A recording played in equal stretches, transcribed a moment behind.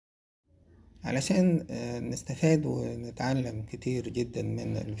علشان نستفاد ونتعلم كتير جدا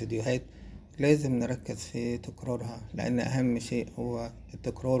من الفيديوهات، لازم نركز في تكرارها، لأن أهم شيء هو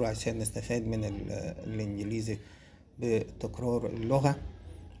التكرار عشان نستفاد من الإنجليزي بتكرار اللغة.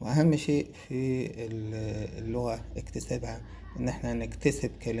 وأهم شيء في اللغة اكتسابها، إن احنا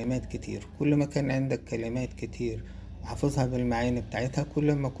نكتسب كلمات كتير. كل ما كان عندك كلمات كتير وحافظها بالمعاني بتاعتها،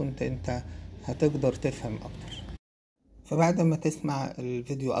 كل ما كنت انت هتقدر تفهم أكتر. فبعد ما تسمع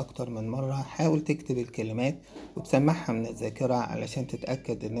الفيديو أكتر من مرة، حاول تكتب الكلمات وتسمعها من الذاكرة علشان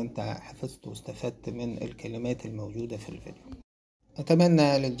تتأكد إن أنت حفظت واستفدت من الكلمات الموجودة في الفيديو.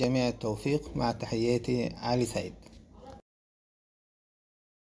 أتمنى للجميع التوفيق. مع تحياتي، علي سعيد.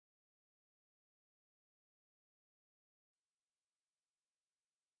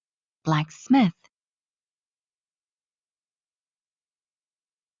 blacksmith,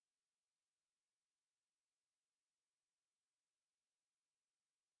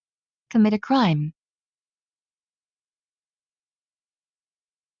 commit a crime,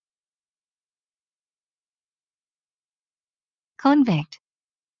 convict,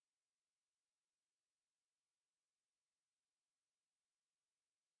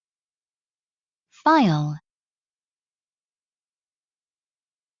 file,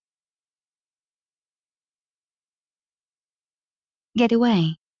 get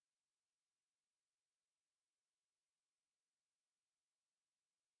away,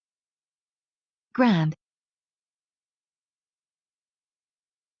 grab,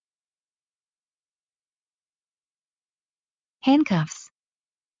 handcuffs,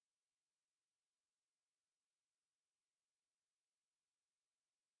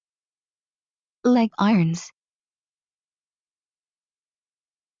 leg irons,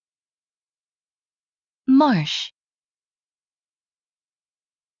 marsh,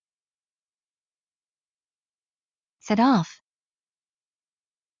 set off,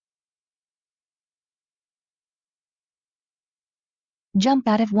 jump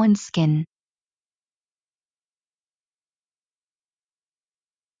out of one's skin,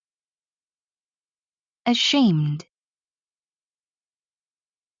 ashamed,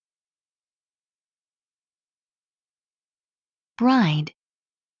 bride,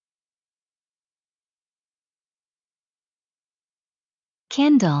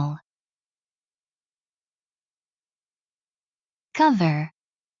 candle, cover,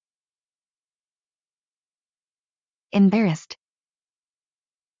 embarrassed,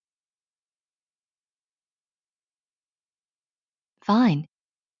 fine,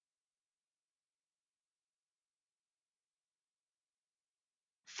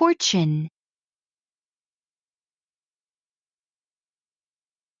 fortune,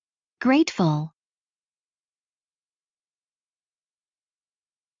 grateful,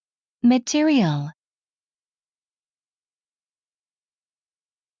 material,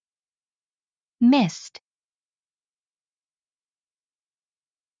 mist,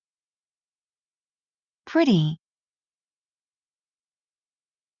 pretty,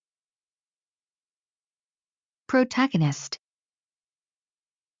 protagonist,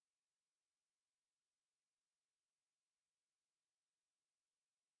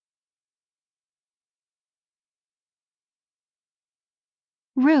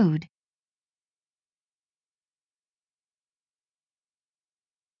 rude,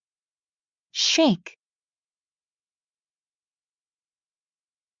 shake,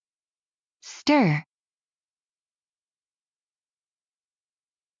 stir,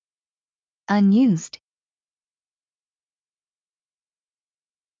 unused,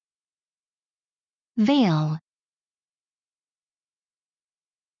 veil,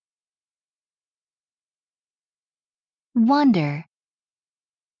 wander,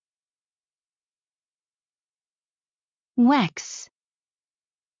 wax,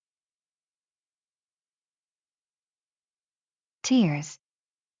 tears,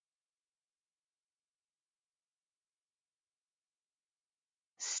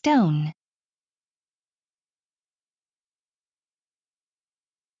 stone,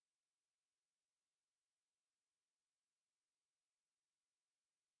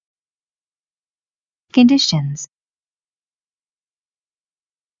 conditions,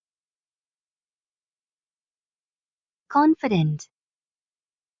 confident,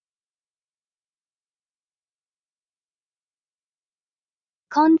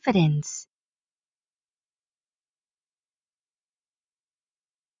 confidence,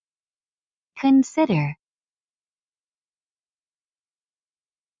 consider,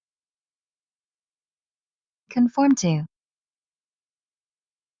 conform to,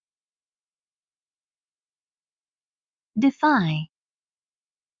 defy,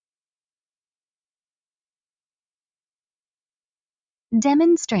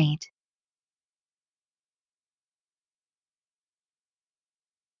 demonstrate,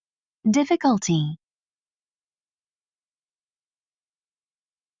 difficulty,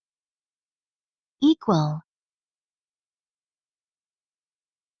 equal,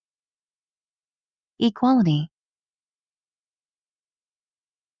 equality,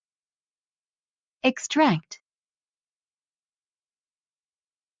 extract,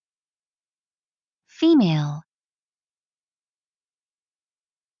 female,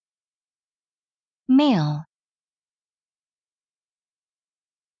 male,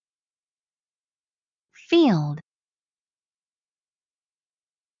 field,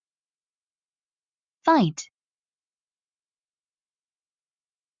 fight,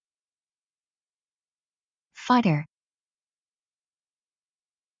 fighter,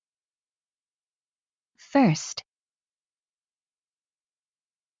 first,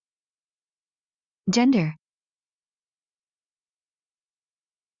 gender,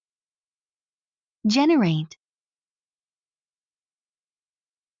 generate,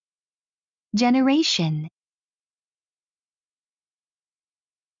 generation,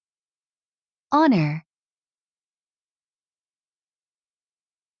 honor,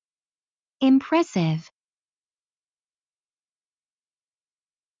 impressive,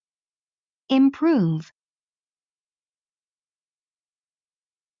 improve,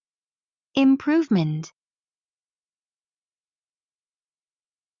 improvement,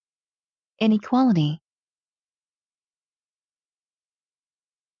 inequality,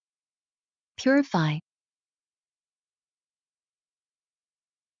 purify,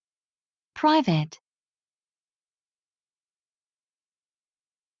 private,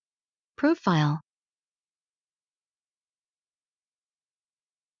 profile,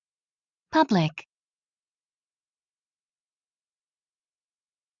 public,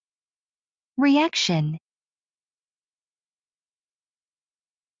 reaction,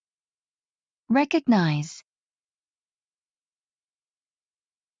 recognize,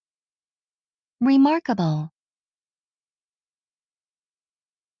 remarkable,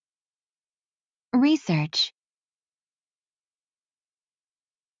 research,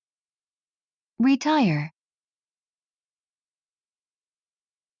 retire,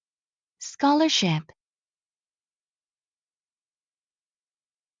 scholarship,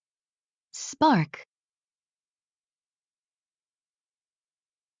 spark,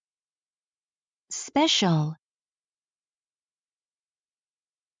 special,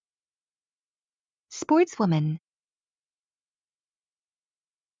 sportswoman,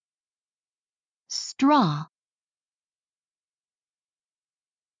 straw,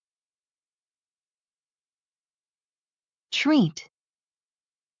 treat,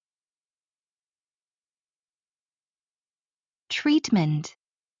 treatment,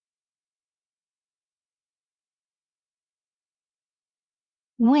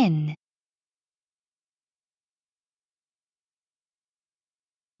 win,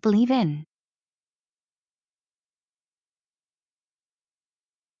 believe in,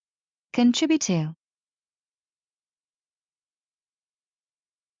 contribute to,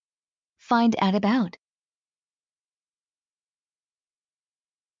 find out about,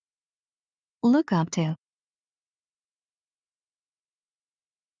 look up to,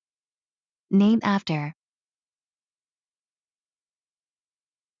 name after,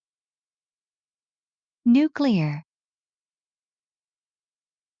 nuclear,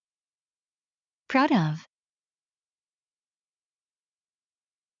 proud of,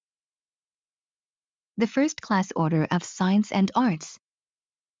 the first class order of science and arts,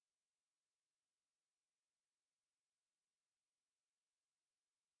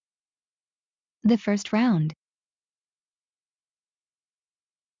 the first round,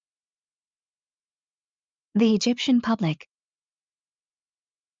 the Egyptian public,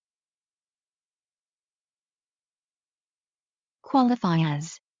 qualify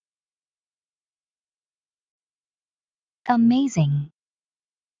as, amazing,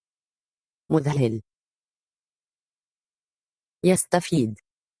 مذهل يستفيد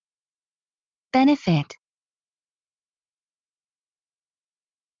benefit,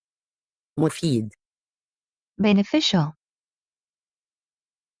 مفيد beneficial,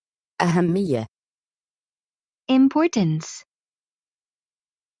 أهمية importance,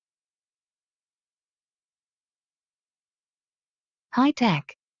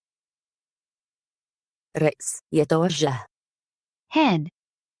 high-tech, رأس يتوجه head,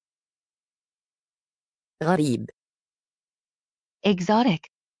 غريب exotic,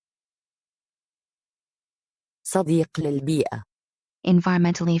 صديق للبيئة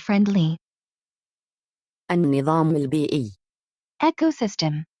environmentally friendly, النظام البيئي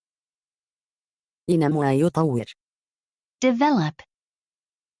ecosystem, ينمو ويطور develop,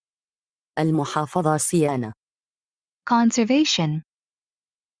 المحافظة صيانة conservation,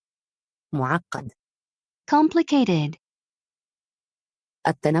 معقد. complicated,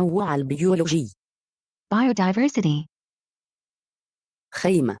 التنوع البيولوجي. biodiversity,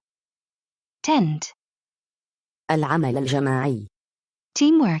 خيمة. tent, العمل الجماعي.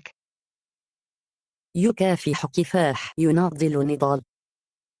 teamwork, يكافح كفاح، يناضل نضال.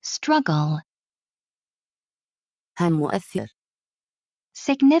 struggle, هام مؤثر.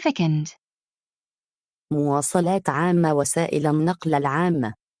 significant, مواصلات عامة، وسائل النقل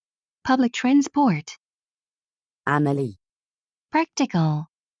العامة. public transport, عملي. practical,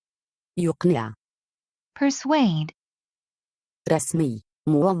 يقنع. persuade, رسمي.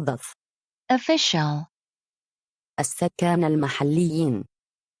 موظف. official, السكان المحليين.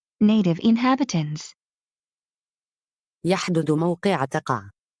 native inhabitants, يحدد موقع تقع.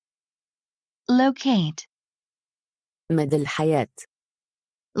 locate, مدى الحياة.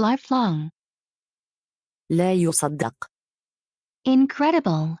 lifelong, لا يصدق.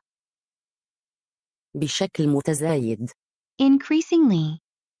 incredible, بشكل متزايد. increasingly,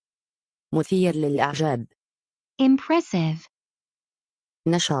 مثير للإعجاب. impressive,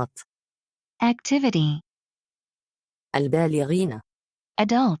 نشاط. activity, البالغين.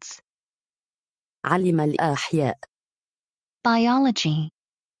 adults, علم الأحياء. biology,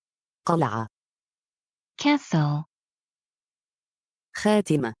 قلعة. castle,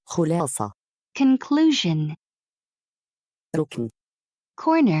 خاتمة، خلاصة. conclusion, ركن.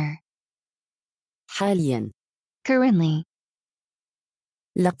 corner, حاليا. currently,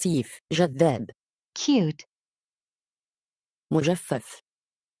 لطيف، جذاب. cute, مجفف.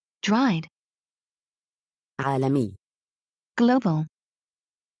 dried, عالمي. global,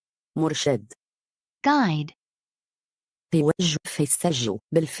 مرشد. guide, توجه في السجو،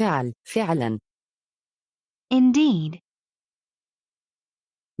 بالفعل، فعلا. indeed,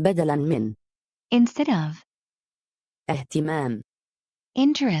 بدلا من. instead of, اهتمام.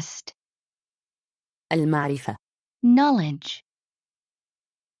 interest, المعرفة. knowledge,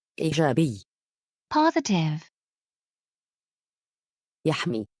 إيجابي. positive,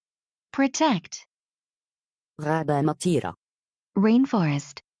 يحمي. protect, غابة مطيرة.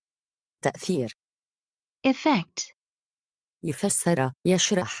 rainforest, تأثير. effect, يفسر،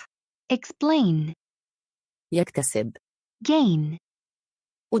 يشرح. explain, يكتسب. gain,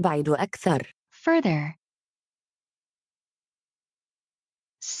 أبعد أكثر. further,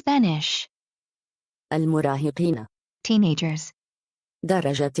 Spanish, المراهقين. teenagers,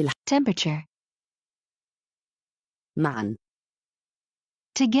 درجة temperature, معا.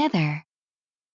 together,